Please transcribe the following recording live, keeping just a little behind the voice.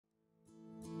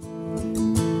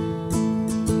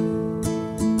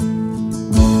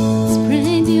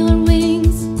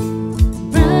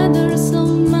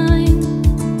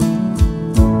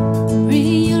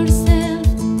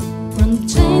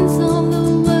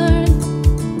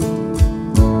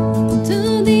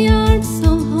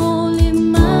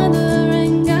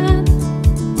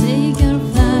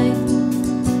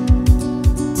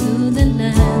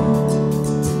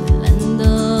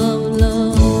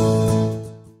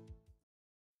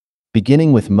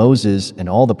Beginning with Moses and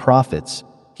all the prophets,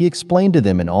 he explained to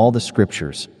them in all the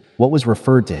scriptures what was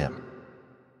referred to him.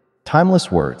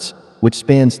 Timeless words, which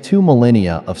spans 2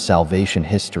 millennia of salvation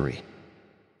history.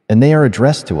 And they are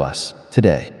addressed to us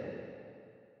today.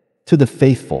 To the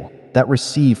faithful that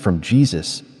receive from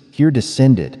Jesus, here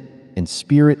descended, in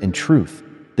spirit and truth,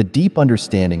 the deep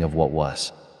understanding of what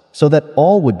was, so that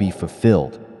all would be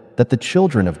fulfilled, that the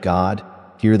children of God,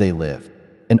 here they live,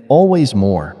 and always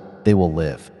more they will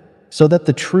live, so that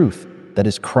the truth, that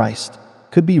is Christ,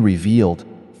 could be revealed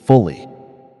fully.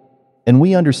 And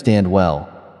we understand well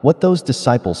what those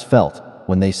disciples felt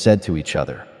when they said to each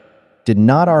other, "Did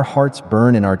not our hearts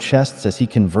burn in our chests as he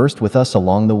conversed with us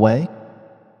along the way?"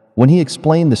 When he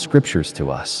explained the scriptures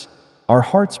to us, our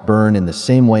hearts burn in the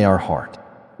same way our heart,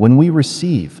 when we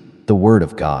receive the word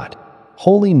of God,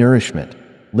 holy nourishment,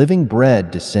 living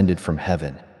bread descended from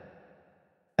heaven.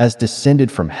 As descended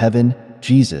from heaven,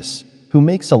 Jesus, who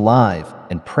makes alive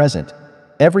and present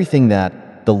everything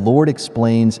that the Lord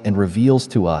explains and reveals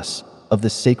to us of the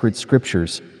sacred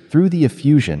scriptures through the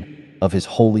effusion of his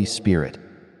Holy Spirit.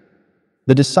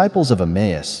 The disciples of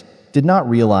Emmaus did not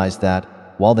realize that,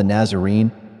 while the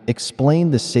Nazarene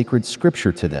explained the sacred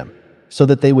scripture to them, so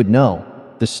that they would know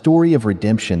the story of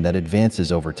redemption that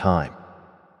advances over time,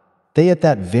 they at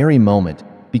that very moment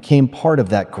became part of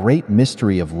that great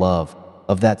mystery of love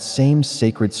of that same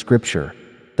sacred scripture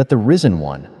that the risen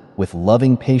one, with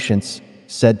loving patience,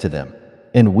 said to them.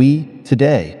 And we,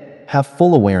 today, have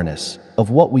full awareness of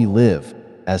what we live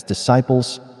as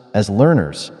disciples, as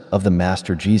learners of the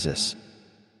Master Jesus.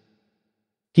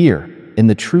 Here, in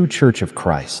the true Church of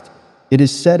Christ, it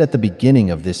is said at the beginning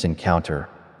of this encounter,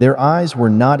 their eyes were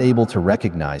not able to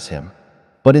recognize him,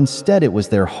 but instead it was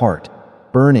their heart,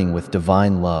 burning with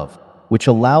divine love, which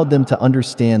allowed them to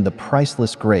understand the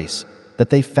priceless grace that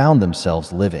they found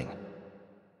themselves living.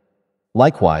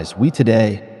 Likewise, we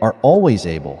today are always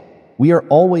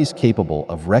capable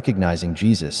of recognizing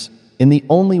Jesus in the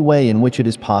only way in which it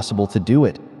is possible to do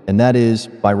it, and that is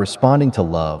by responding to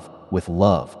love with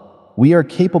love. We are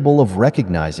capable of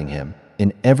recognizing him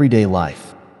in everyday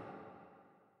life.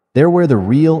 There where the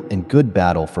real and good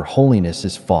battle for holiness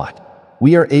is fought,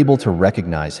 we are able to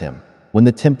recognize him when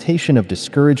the temptation of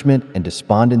discouragement and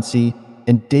despondency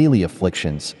and daily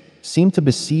afflictions seem to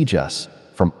besiege us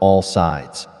from all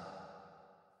sides.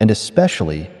 And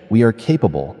especially, we are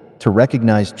capable to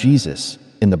recognize Jesus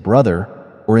in the brother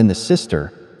or in the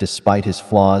sister, despite his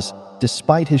flaws,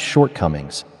 despite his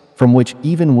shortcomings, from which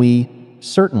even we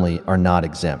certainly are not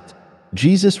exempt.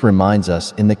 Jesus reminds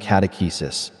us in the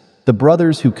catechesis, "The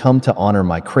brothers who come to honor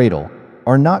my cradle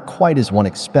are not quite as one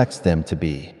expects them to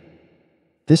be."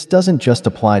 This doesn't just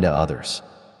apply to others,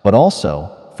 but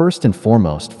also, first and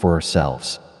foremost, for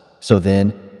ourselves. So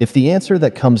then, if the answer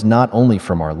that comes not only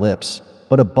from our lips,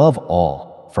 but above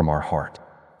all, from our heart,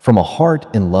 from a heart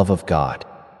in love of God,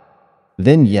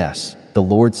 then yes, the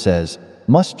Lord says,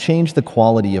 must change the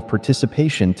quality of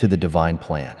participation to the divine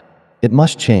plan. It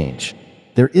must change.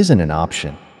 There isn't an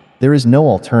option. There is no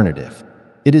alternative.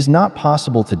 It is not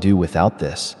possible to do without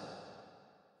this.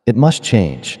 It must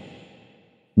change.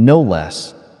 No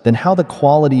less than how the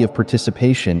quality of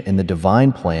participation in the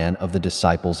divine plan of the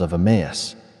disciples of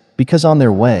Emmaus, because on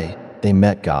their way they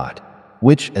met God,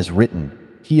 which, as written,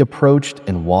 he approached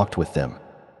and walked with them,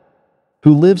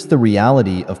 who lives the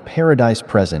reality of paradise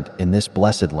present in this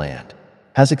blessed land,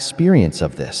 has experience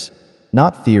of this,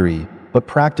 not theory, but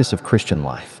practice of Christian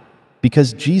life,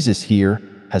 because Jesus here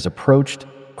has approached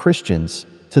Christians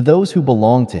to those who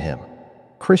belong to him,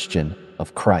 Christian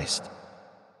of Christ,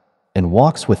 and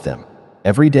walks with them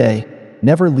every day,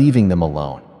 never leaving them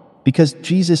alone, because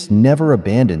Jesus never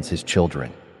abandons his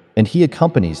children, and he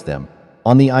accompanies them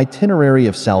on the itinerary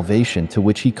of salvation to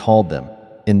which he called them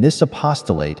in this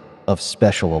apostolate of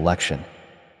special election.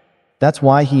 That's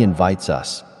why he invites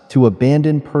us to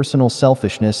abandon personal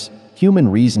selfishness, human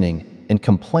reasoning, and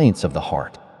complaints of the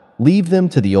heart. Leave them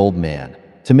to the old man,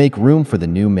 to make room for the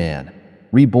new man,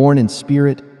 reborn in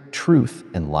spirit, truth,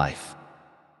 and life.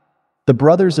 The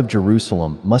brothers of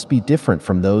Jerusalem must be different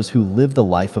from those who live the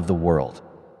life of the world,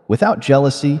 without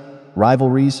jealousy,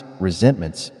 rivalries,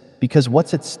 resentments, because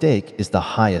what's at stake is the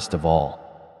highest of all.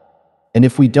 And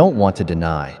if we don't want to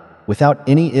deny, without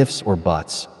any ifs or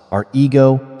buts, our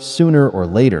ego, sooner or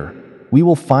later, we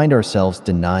will find ourselves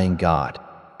denying God,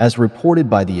 as reported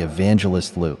by the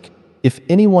evangelist Luke. If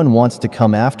anyone wants to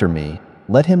come after me,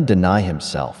 let him deny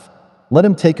himself. Let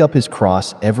him take up his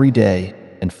cross every day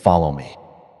and follow me.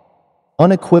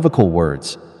 Unequivocal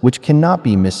words, which cannot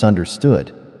be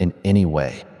misunderstood in any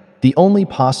way. The only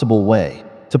possible way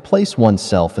to place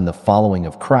oneself in the following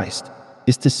of Christ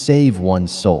is to save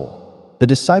one's soul. The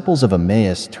disciples of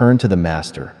Emmaus turned to the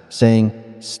Master, saying,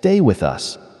 "Stay with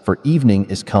us, for evening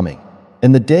is coming,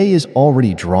 and the day is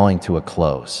already drawing to a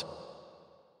close."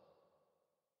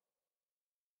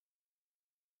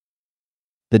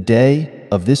 The day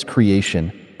of this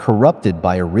creation, corrupted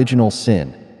by original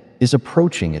sin, is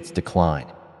approaching its decline,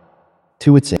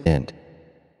 to its end.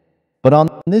 But on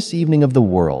this evening of the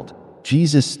world,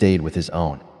 Jesus stayed with his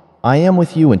own. "I am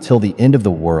with you until the end of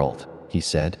the world," he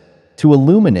said, "to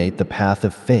illuminate the path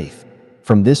of faith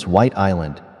from this white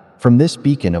island, from this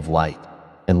beacon of light,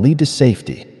 and lead to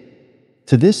safety.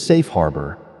 To this safe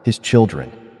harbor, his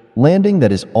children, landing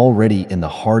that is already in the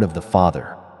heart of the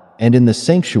Father, and in the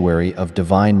sanctuary of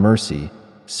divine mercy,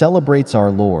 celebrates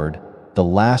our Lord, the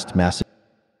last Mass.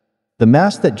 The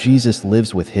Mass that Jesus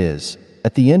lives with his,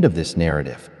 at the end of this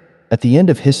narrative, at the end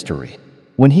of history.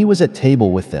 When he was at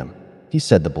table with them, he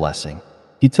said the blessing.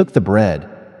 He took the bread,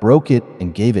 broke it,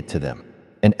 and gave it to them.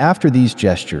 And after these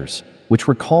gestures, which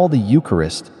recall the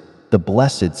Eucharist, the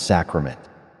Blessed Sacrament,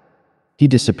 he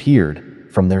disappeared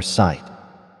from their sight,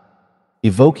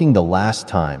 evoking the last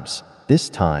times, this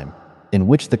time, in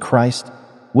which the Christ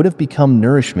would have become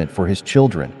nourishment for his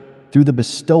children through the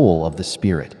bestowal of the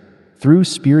Spirit, through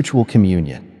spiritual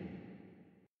communion.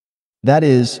 That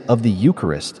is, of the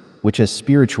Eucharist, which as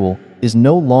spiritual is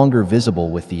no longer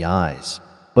visible with the eyes,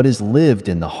 but is lived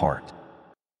in the heart.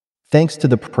 Thanks to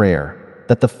the prayer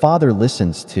that the Father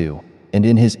listens to, and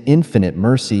in his infinite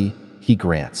mercy, he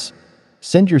grants,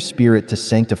 "Send your Spirit to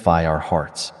sanctify our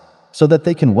hearts, so that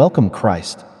they can welcome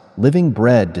Christ, living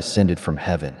bread descended from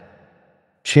heaven.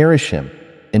 Cherish him,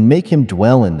 and make him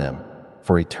dwell in them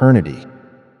for eternity."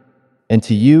 And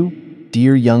to you,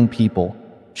 dear young people,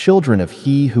 children of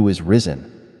he who is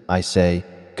risen, I say,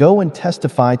 go and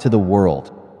testify to the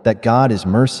world that God is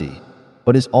mercy,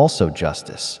 but is also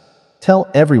justice. Tell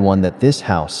everyone that this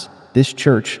house, this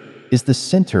church, is the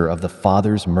center of the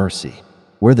Father's mercy,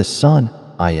 where the Son,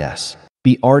 is.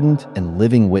 Be ardent and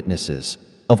living witnesses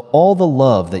of all the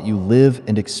love that you live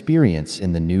and experience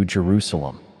in the New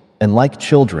Jerusalem. And like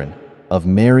children of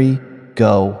Mary,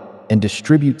 go and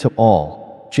distribute to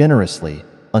all, generously,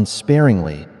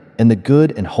 unsparingly, and the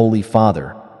good and holy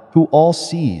Father, who all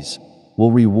sees,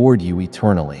 will reward you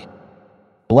eternally.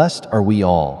 Blessed are we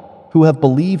all who have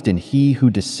believed in he who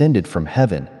descended from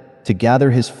heaven to gather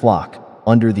his flock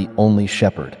under the only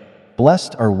shepherd.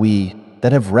 Blessed are we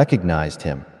that have recognized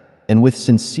him, and with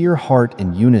sincere heart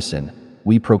in unison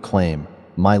we proclaim,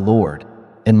 "My Lord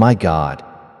and my God."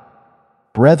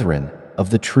 Brethren of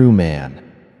the true man,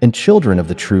 and children of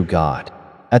the true God,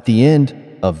 at the end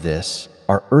of this,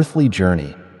 our earthly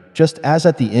journey, just as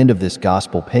at the end of this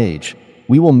gospel page,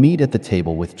 we will meet at the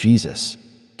table with Jesus,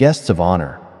 guests of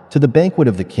honor, to the banquet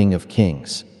of the King of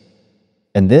Kings.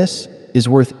 And this is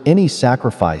worth any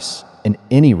sacrifice and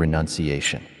any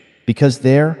renunciation, because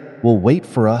there will wait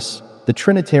for us the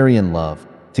Trinitarian love,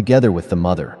 together with the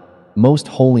Mother, Most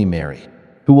Holy Mary,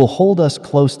 who will hold us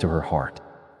close to her heart,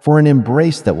 for an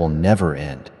embrace that will never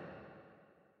end.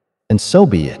 And so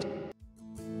be it.